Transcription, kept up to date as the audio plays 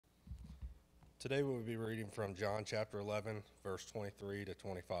Today we will be reading from John chapter 11, verse 23 to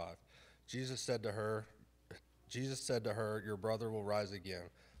 25. Jesus said to her, "Your brother will rise again."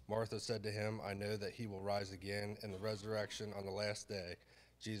 Martha said to him, "I know that he will rise again in the resurrection on the last day."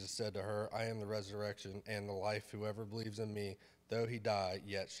 Jesus said to her, "I am the resurrection and the life. Whoever believes in me, though he die,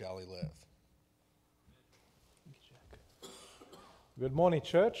 yet shall he live." Good morning,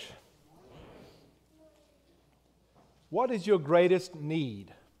 church. What is your greatest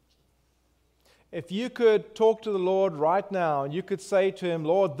need? If you could talk to the Lord right now, and you could say to Him,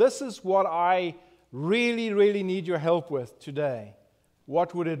 "Lord, this is what I really, really need your help with today,"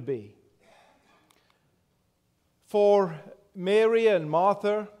 what would it be? For Mary and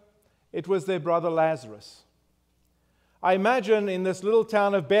Martha, it was their brother Lazarus. I imagine in this little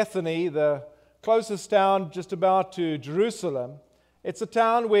town of Bethany, the closest town just about to Jerusalem, it's a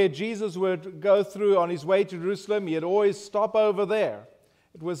town where Jesus would go through on his way to Jerusalem. He'd always stop over there.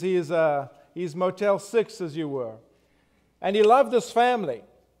 It was his Motel 6, as you were. And he loved this family.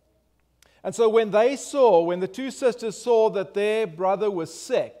 And so when the two sisters saw that their brother was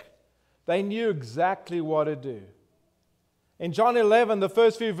sick, they knew exactly what to do. In John 11, the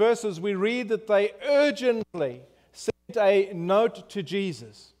first few verses, we read that they urgently sent a note to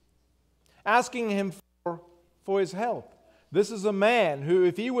Jesus, asking him for his help. This is a man who,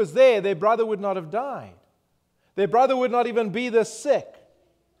 if he was there, their brother would not have died. Their brother would not even be this sick.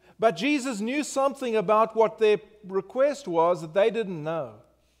 But Jesus knew something about what their request was that they didn't know.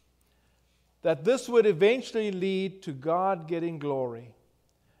 That this would eventually lead to God getting glory.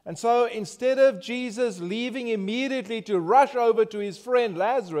 And so instead of Jesus leaving immediately to rush over to his friend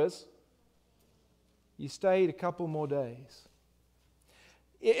Lazarus, he stayed a couple more days.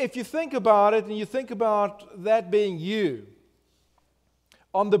 If you think about it, and you think about that being you,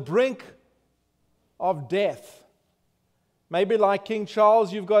 on the brink of death, maybe like King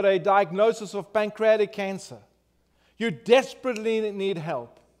Charles, you've got a diagnosis of pancreatic cancer. You desperately need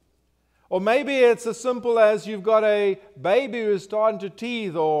help. Or maybe it's as simple as you've got a baby who's starting to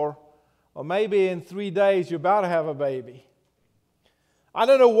teeth, or maybe in 3 days you're about to have a baby. I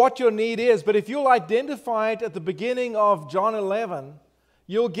don't know what your need is, but if you'll identify it at the beginning of John 11,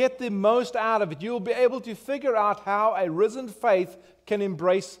 you'll get the most out of it. You'll be able to figure out how a risen faith can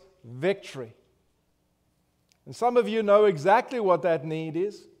embrace victory. And some of you know exactly what that need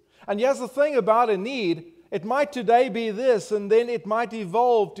is. And here's the thing about a need. It might today be this, and then it might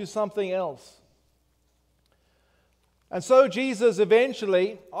evolve to something else. And so Jesus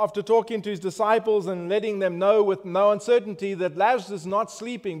eventually, after talking to his disciples and letting them know with no uncertainty that Lazarus is not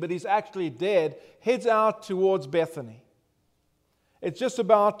sleeping, but he's actually dead, heads out towards Bethany. It's just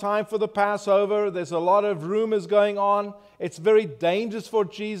about time for the Passover. There's a lot of rumors going on. It's very dangerous for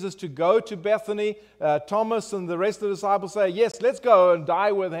Jesus to go to Bethany. Thomas and the rest of the disciples say, "Yes, let's go and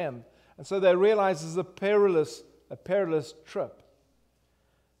die with him." And so they realize it's a perilous trip.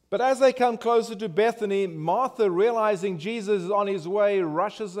 But as they come closer to Bethany, Martha, realizing Jesus is on his way,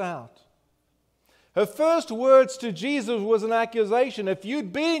 rushes out. Her first words to Jesus was an accusation. "If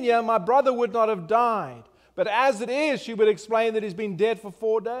you'd been here, my brother would not have died." But as it is, she would explain that he's been dead for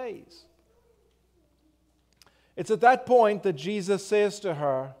 4 days. It's at that point that Jesus says to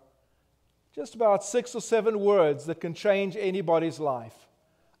her just about 6 or 7 words that can change anybody's life.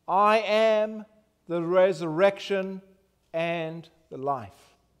 "I am the resurrection and the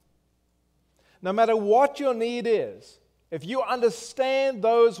life." No matter what your need is, if you understand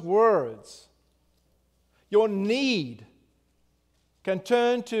those words, your need can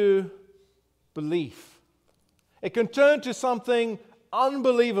turn to belief. It can turn to something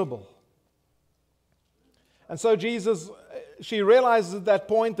unbelievable. And so she realizes at that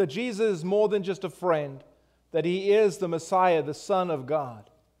point that Jesus is more than just a friend, that he is the Messiah, the Son of God.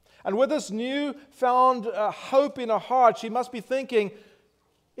 And with this newfound hope in her heart, she must be thinking,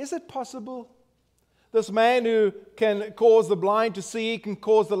 is it possible? This man who can cause the blind to see, can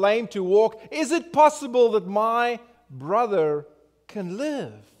cause the lame to walk, is it possible that my brother can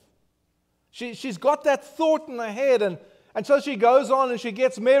live? She's got that thought in her head, and so she goes on and she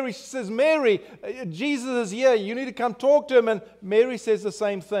gets Mary. She says, "Mary, Jesus is here. You need to come talk to him." And Mary says the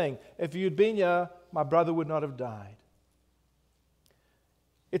same thing. "If you'd been here, my brother would not have died."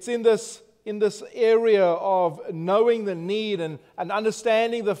 It's in this area of knowing the need and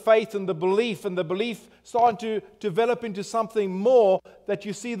understanding the faith and the belief starting to develop into something more, that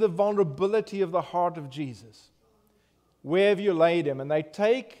you see the vulnerability of the heart of Jesus. Where have you laid him? And they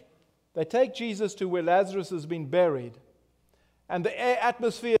take Jesus to where Lazarus has been buried. And the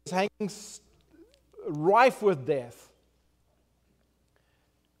atmosphere is hanging rife with death.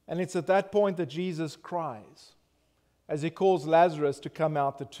 And it's at that point that Jesus cries as he calls Lazarus to come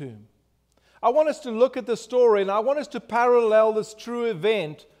out the tomb. I want us to look at the story, and I want us to parallel this true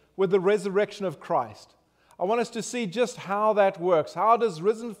event with the resurrection of Christ. I want us to see just how that works. How does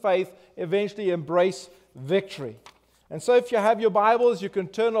risen faith eventually embrace victory? And so if you have your Bibles, you can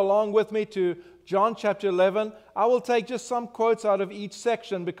turn along with me to John chapter 11. I will take just some quotes out of each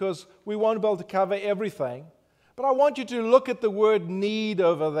section because we won't be able to cover everything. But I want you to look at the word need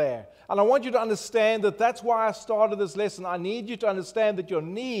over there. And I want you to understand that that's why I started this lesson. I need you to understand that your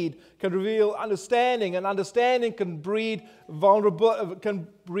need can reveal understanding, and understanding can breed belief,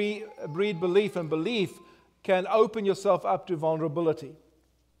 and belief can open yourself up to vulnerability.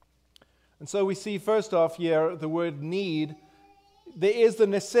 And so we see first off here the word need. There is the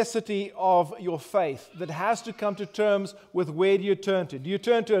necessity of your faith that has to come to terms with where do you turn to. Do you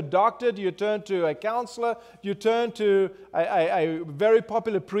turn to a doctor? Do you turn to a counselor? Do you turn to a very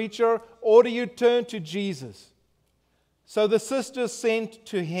popular preacher? Or do you turn to Jesus? So the sisters sent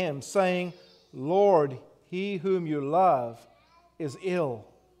to him, saying, Lord, he whom you love is ill.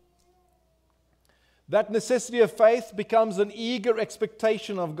 That necessity of faith becomes an eager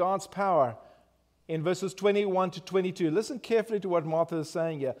expectation of God's power. In verses 21 to 22, listen carefully to what Martha is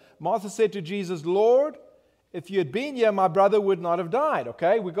saying here. Martha said to Jesus, Lord, if you had been here, my brother would not have died.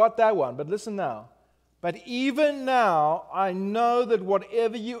 Okay, we got that one. But listen now. But even now, I know that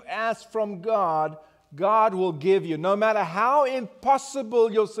whatever you ask from God, God will give you. No matter how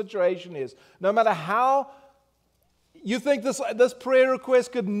impossible your situation is, no matter how you think this prayer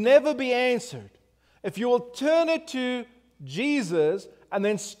request could never be answered, if you will turn it to Jesus and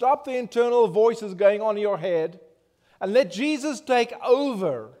then stop the internal voices going on in your head and let Jesus take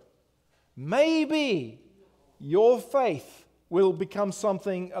over, maybe your faith will become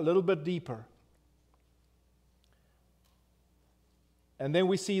something a little bit deeper. And then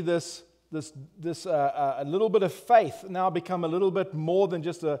we see this a little bit of faith now become a little bit more than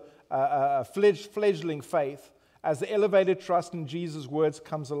just a fledgling faith as the elevated trust in Jesus' words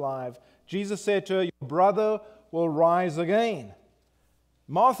comes alive. Jesus said to her, your brother will rise again.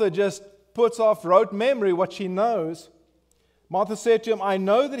 Martha just puts off rote memory what she knows. Martha said to him, I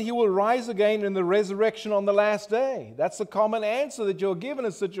know that he will rise again in the resurrection on the last day. That's the common answer that you'll give in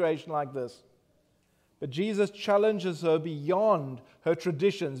a situation like this. But Jesus challenges her beyond her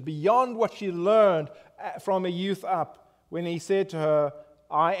traditions, beyond what she learned from a youth up, when he said to her,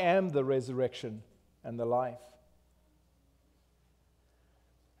 I am the resurrection and the life.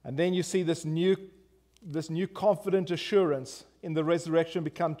 And then you see this new confident assurance in the resurrection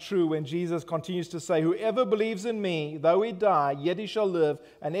become true when Jesus continues to say, whoever believes in me, though he die, yet he shall live,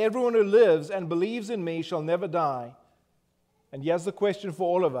 and everyone who lives and believes in me shall never die. And here's the question for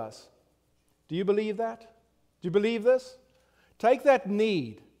all of us. Do you believe that? Do you believe this? Take that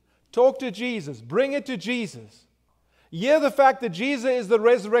need. Talk to Jesus. Bring it to Jesus. Hear the fact that Jesus is the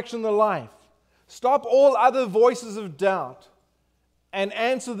resurrection and the life. Stop all other voices of doubt and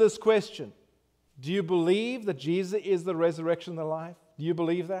answer this question. Do you believe that Jesus is the resurrection and the life? Do you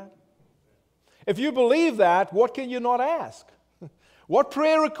believe that? If you believe that, what can you not ask? What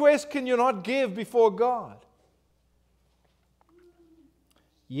prayer request can you not give before God?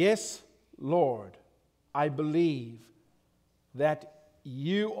 Yes, Lord, I believe that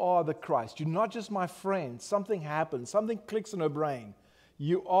you are the Christ. You're not just my friend. Something happens. Something clicks in her brain.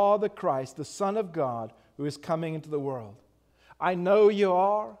 You are the Christ, the Son of God, who is coming into the world. I know you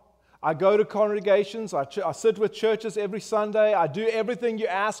are. I go to congregations. I sit with churches every Sunday. I do everything you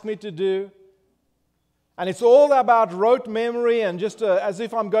ask me to do. And it's all about rote memory and just as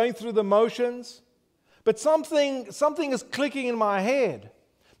if I'm going through the motions. But something is clicking in my head.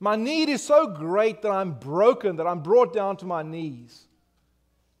 My need is so great that I'm broken, that I'm brought down to my knees.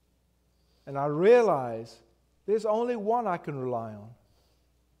 And I realize there's only one I can rely on.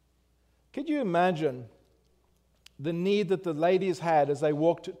 Could you imagine the need that the ladies had as they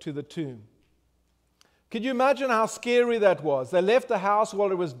walked to the tomb? Could you imagine how scary that was? They left the house while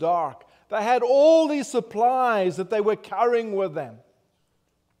it was dark. They had all these supplies that they were carrying with them.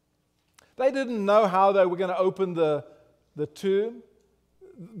 They didn't know how they were going to open the tomb.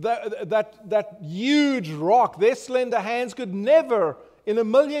 That huge rock, their slender hands could never in a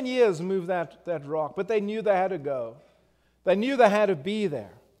million years move that rock. But they knew they had to go. They knew they had to be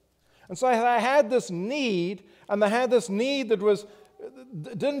there. And so they had this need, and they had this need that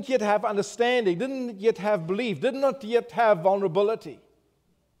didn't yet have understanding, didn't yet have belief, did not yet have vulnerability.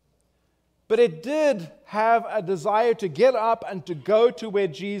 But it did have a desire to get up and to go to where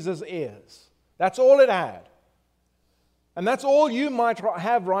Jesus is. That's all it had. And that's all you might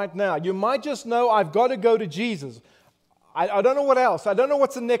have right now. You might just know, I've got to go to Jesus. I don't know what else. I don't know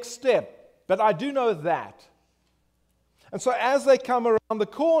what's the next step, but I do know that. And so as they come around the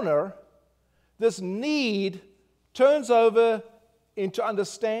corner, this need turns over into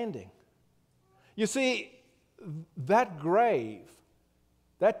understanding. You see, that grave,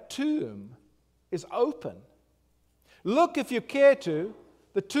 that tomb is open. Look, if you care to,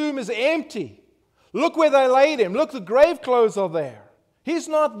 the tomb is empty. Look where they laid him. Look, the grave clothes are there. He's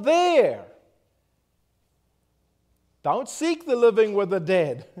not there. Don't seek the living with the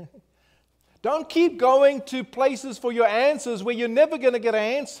dead. Don't keep going to places for your answers where you're never going to get an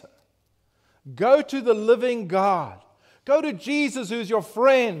answer. Go to the living God. Go to Jesus, who's your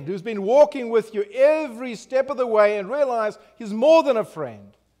friend, who's been walking with you every step of the way, and realize He's more than a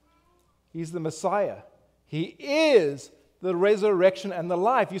friend. He's the Messiah. He is the resurrection and the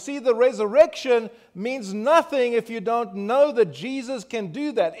life. You see, the resurrection means nothing if you don't know that Jesus can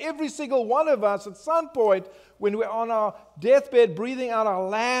do that. Every single one of us, at some point, when we're on our deathbed, breathing out our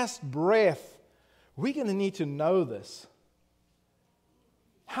last breath, we're going to need to know this.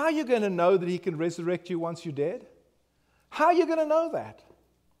 How are you going to know that He can resurrect you once you're dead? How are you going to know that?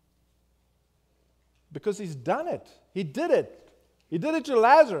 Because He's done it. He did it. He did it to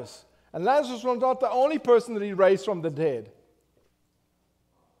Lazarus. And Lazarus was not the only person that He raised from the dead.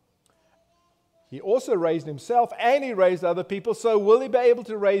 He also raised Himself, and He raised other people. So will He be able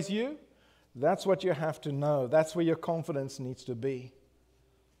to raise you? That's what you have to know. That's where your confidence needs to be.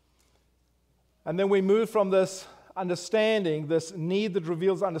 And then we move from this understanding, this need that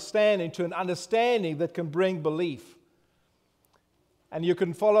reveals understanding, to an understanding that can bring belief. And you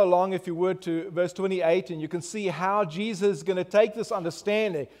can follow along, if you would, to verse 28, and you can see how Jesus is going to take this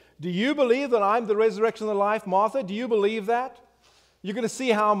understanding. Do you believe that I'm the resurrection and the life, Martha? Do you believe that? You're going to see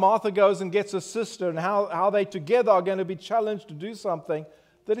how Martha goes and gets her sister, and how they together are going to be challenged to do something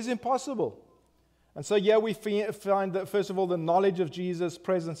that is impossible. And so, we find that, first of all, the knowledge of Jesus'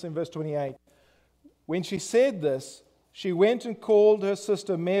 presence in verse 28. When she said this, she went and called her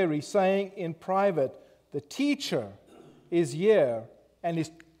sister Mary, saying in private, "The teacher is here and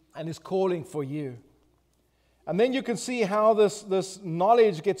is calling for you." And then you can see how this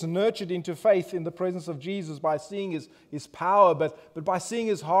knowledge gets nurtured into faith in the presence of Jesus by seeing his power, but by seeing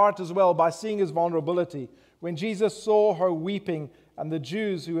His heart as well, by seeing His vulnerability. When Jesus saw her weeping, and the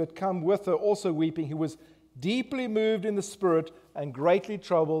Jews who had come with her also weeping, He was deeply moved in the spirit and greatly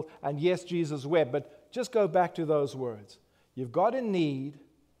troubled. And yes, Jesus wept. But just go back to those words. You've got a need.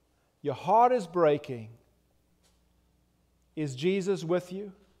 Your heart is breaking. Is Jesus with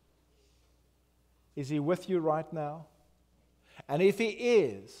you? Is He with you right now? And if He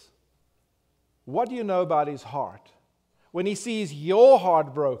is, what do you know about His heart? When He sees your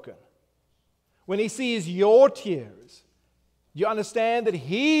heart broken, when He sees your tears, you understand that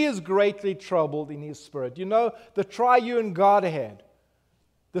He is greatly troubled in His spirit. You know, the triune Godhead,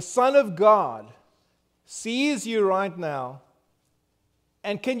 the Son of God, sees you right now.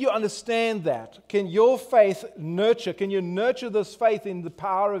 And can you understand that? Can your faith nurture? Can you nurture this faith in the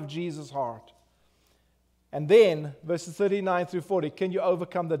power of Jesus' heart? And then, verses 39 through 40, can you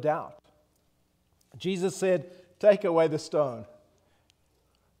overcome the doubt? Jesus said, "Take away the stone."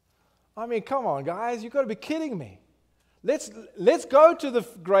 I mean, come on, guys, you've got to be kidding me. Let's go to the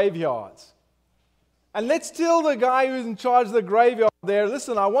graveyards. And let's tell the guy who's in charge of the graveyard there,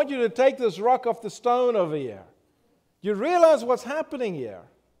 "Listen, I want you to take this rock off the stone over here." You realize what's happening here?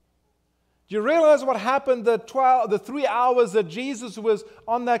 Do you realize what happened the 3 hours that Jesus was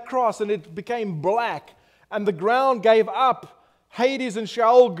on that cross, and it became black, and the ground gave up? Hades and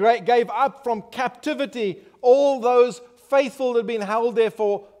Sheol gave up from captivity. All those faithful that had been held there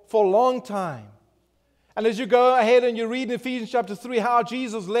for a long time. And as you go ahead and you read in Ephesians chapter 3 how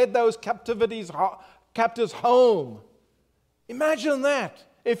Jesus led those captives home. Imagine that.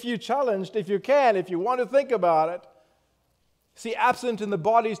 If you're challenged, if you can, if you want to think about it. See, absent in the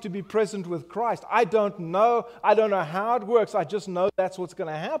body is to be present with Christ. I don't know how it works. I just know that's what's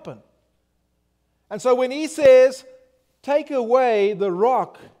going to happen. And so when He says, "Take away the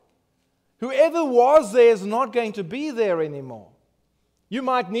rock," whoever was there is not going to be there anymore. You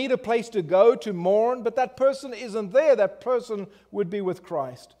might need a place to go to mourn, but that person isn't there. That person would be with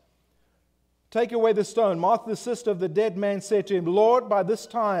Christ. "Take away the stone." Martha, the sister of the dead man, said to Him, "Lord, by this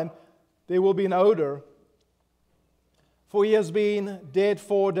time there will be an odor, for he has been dead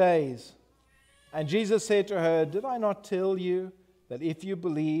 4 days." And Jesus said to her, "Did I not tell you that if you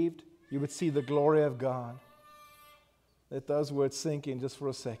believed, you would see the glory of God?" Let those words sink in just for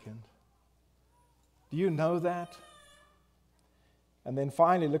a second. Do you know that? And then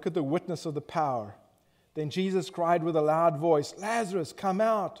finally, look at the witness of the power. Then Jesus cried with a loud voice, "Lazarus, come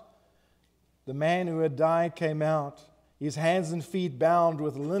out." The man who had died came out, his hands and feet bound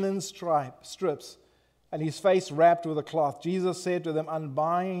with linen strips, and his face wrapped with a cloth. Jesus said to them,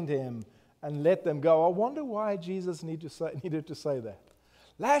 "Unbind him and let them go. I wonder why Jesus needed to say that.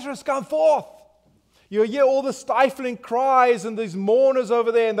 Lazarus, come forth! You hear all the stifling cries and these mourners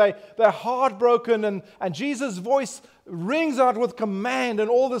over there, and they're heartbroken, and Jesus' voice rings out with command, and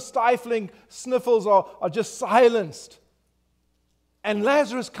all the stifling sniffles are just silenced. And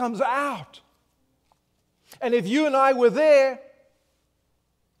Lazarus comes out. And if you and I were there,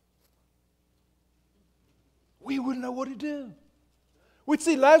 we wouldn't know what to do. We'd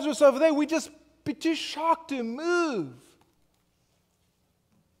see Lazarus over there, we'd just be too shocked to move.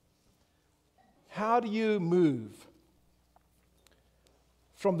 How do you move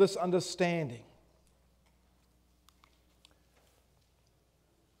from this understanding?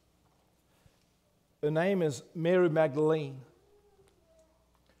 Her name is Mary Magdalene.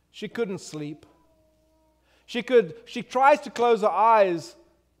 She couldn't sleep. She tries to close her eyes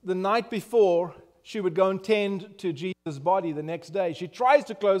the night before she would go and tend to Jesus' body the next day. She tries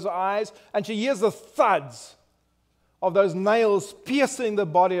to close her eyes, and she hears the thuds of those nails piercing the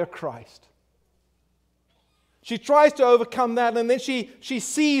body of Christ. She tries to overcome that, and then she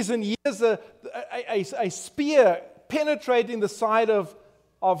sees and hears a spear penetrating the side of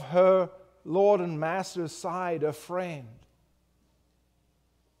her Lord and Master's side, her friend.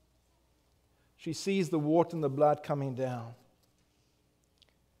 She sees the wart and the blood coming down.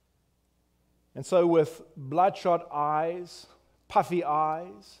 And so with bloodshot eyes, puffy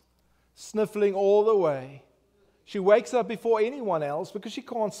eyes, sniffling all the way, she wakes up before anyone else because she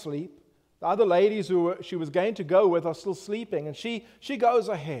can't sleep. The other ladies who she was going to go with are still sleeping, and she goes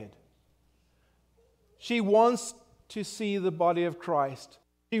ahead. She wants to see the body of Christ.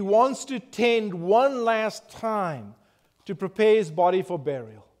 She wants to tend one last time to prepare his body for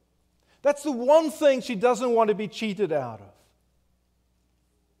burial. That's the one thing she doesn't want to be cheated out of.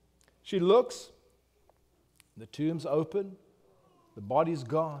 She looks, the tomb's open, the body's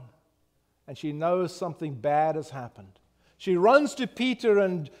gone, and she knows something bad has happened. She runs to Peter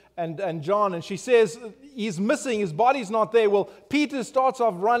and John, and she says, he's missing, his body's not there. Well, Peter starts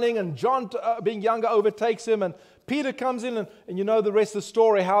off running, and John, being younger, overtakes him, and Peter comes in, and you know the rest of the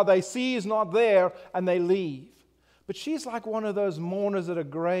story, how they see he's not there, and they leave. But she's like one of those mourners at a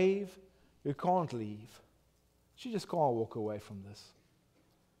grave who can't leave. She just can't walk away from this.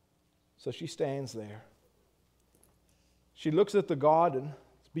 So she stands there. She looks at the garden.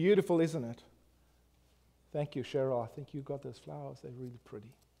 It's beautiful, isn't it? Thank you, Cheryl. I think you got those flowers. They're really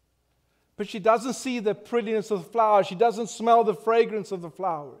pretty. But she doesn't see the prettiness of the flowers. She doesn't smell the fragrance of the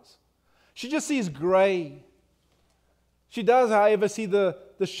flowers. She just sees gray. She does, however, see the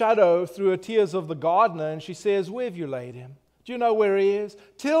shadow through her tears of the gardener, and she says, "Where have you laid him? Do you know where he is?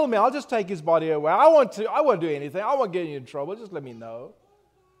 Tell me, I'll just take his body away. I won't do anything. I won't get you in trouble. Just let me know."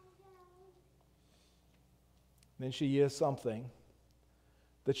 Then she hears something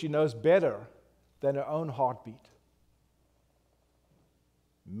that she knows better than her own heartbeat.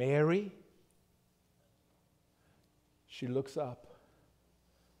 "Mary?" She looks up.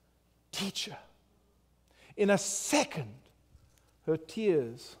 "Teacher." In a second, her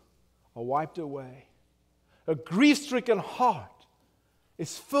tears are wiped away. Her grief-stricken heart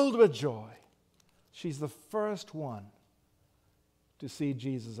is filled with joy. She's the first one to see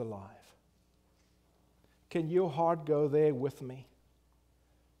Jesus alive. Can your heart go there with me?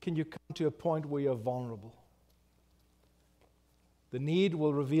 Can you come to a point where you're vulnerable? The need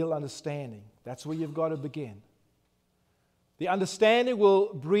will reveal understanding. That's where you've got to begin. The understanding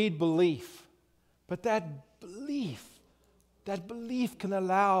will breed belief. But that belief can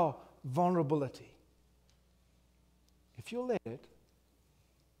allow vulnerability. If you'll let it,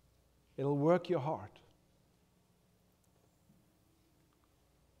 it'll work your heart.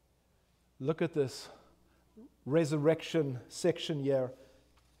 Look at this resurrection section here.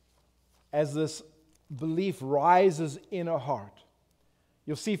 As this belief rises in her heart,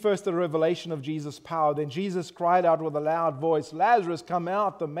 you'll see first the revelation of Jesus' power. Then Jesus cried out with a loud voice, "Lazarus, come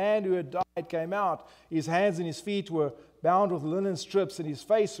out." The man who had died came out. His hands and his feet were bound with linen strips, and his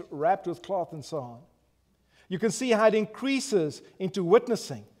face wrapped with cloth, and so on. You can see how it increases into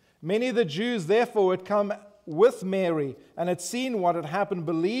witnessing. Many of the Jews, therefore, had come with Mary and had seen what had happened,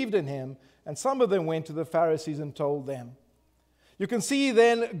 believed in him, and some of them went to the Pharisees and told them. You can see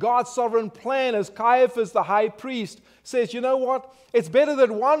then God's sovereign plan as Caiaphas, the high priest, says, you know what? It's better that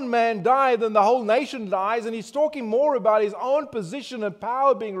one man die than the whole nation dies. And he's talking more about his own position and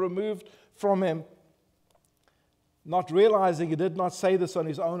power being removed from him. Not realizing he did not say this on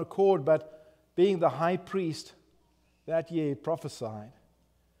his own accord, but being the high priest, that year he prophesied.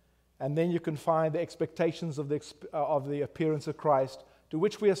 And then you can find the expectations of the appearance of Christ, to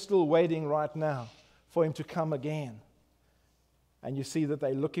which we are still waiting right now for him to come again. and you see that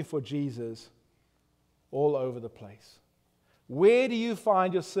they're looking for Jesus all over the place. Where do you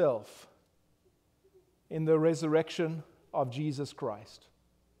find yourself in the resurrection of Jesus Christ?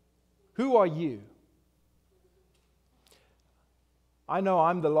 Who are you? I know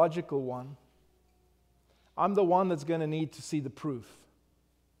I'm the logical one. I'm the one that's going to need to see the proof.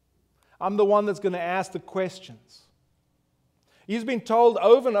 I'm the one that's going to ask the questions. He's been told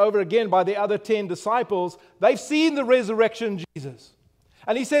over and over again by the other 10 disciples, they've seen the resurrection Jesus.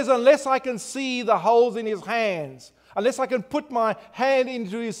 And he says, unless I can see the holes in his hands, unless I can put my hand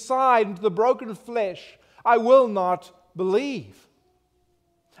into his side, into the broken flesh, I will not believe.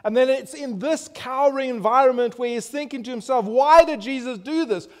 And then it's in this cowering environment where he's thinking to himself, why did Jesus do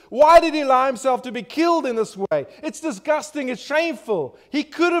this? Why did he allow himself to be killed in this way? It's disgusting, it's shameful. He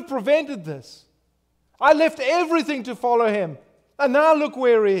could have prevented this. I left everything to follow him. And now look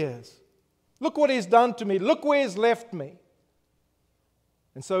where he is. Look what he's done to me. Look where he's left me.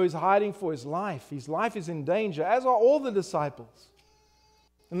 And so he's hiding for his life. His life is in danger, as are all the disciples.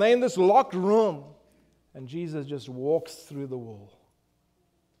 And they're in this locked room. And Jesus just walks through the wall.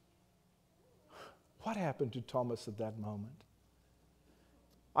 What happened to Thomas at that moment?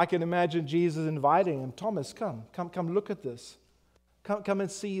 I can imagine Jesus inviting him, Thomas, come look at this. Come and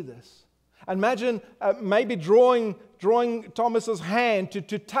see this. Imagine maybe drawing Thomas's hand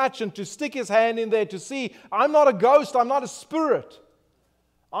to touch and to stick his hand in there to see, I'm not a ghost, I'm not a spirit.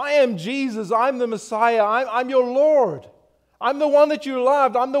 I am Jesus, I'm the Messiah, I'm your Lord. I'm the one that you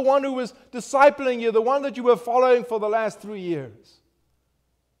loved, I'm the one who was discipling you, the one that you were following for the last 3 years.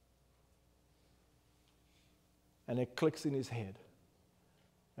 And it clicks in his head.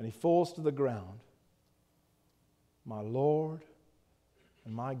 And he falls to the ground. My Lord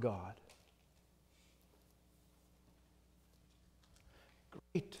and my God.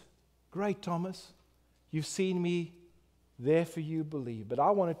 Great, Thomas. You've seen me, therefore you believe. But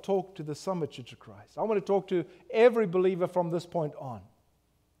I want to talk to the Summit Church of Christ. I want to talk to every believer from this point on.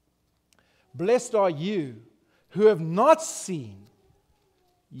 Blessed are you who have not seen,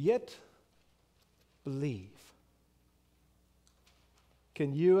 yet believe.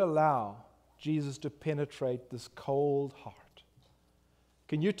 Can you allow Jesus to penetrate this cold heart?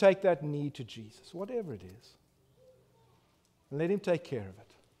 Can you take that need to Jesus, whatever it is, and let him take care of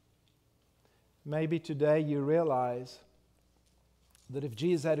it? Maybe today you realize that if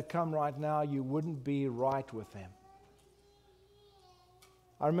Jesus had to come right now, you wouldn't be right with him.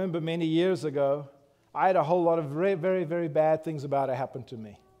 I remember many years ago, I had a whole lot of very, very, very bad things about to happen to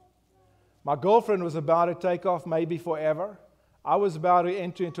me. My girlfriend was about to take off maybe forever. I was about to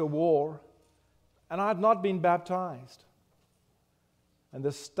enter into a war, and I had not been baptized. And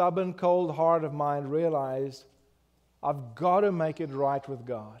the stubborn, cold heart of mine realized, I've got to make it right with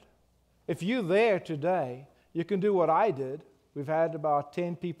God. If you're there today, you can do what I did. We've had about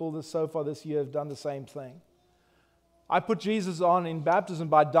 10 people so far this year have done the same thing. I put Jesus on in baptism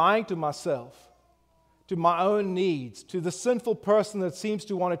by dying to myself, to my own needs, to the sinful person that seems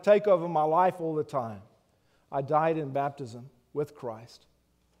to want to take over my life all the time. I died in baptism with Christ.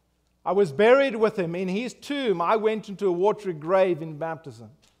 I was buried with him in his tomb. I went into a watery grave in baptism,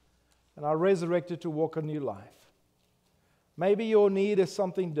 and I resurrected to walk a new life. Maybe your need is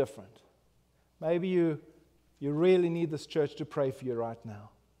something different. Maybe you really need this church to pray for you right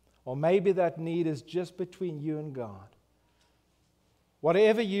now. Or maybe that need is just between you and God.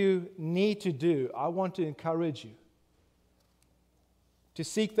 Whatever you need to do, I want to encourage you to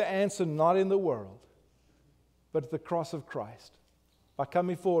seek the answer not in the world, but at the cross of Christ, by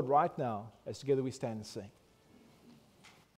coming forward right now as together we stand and sing.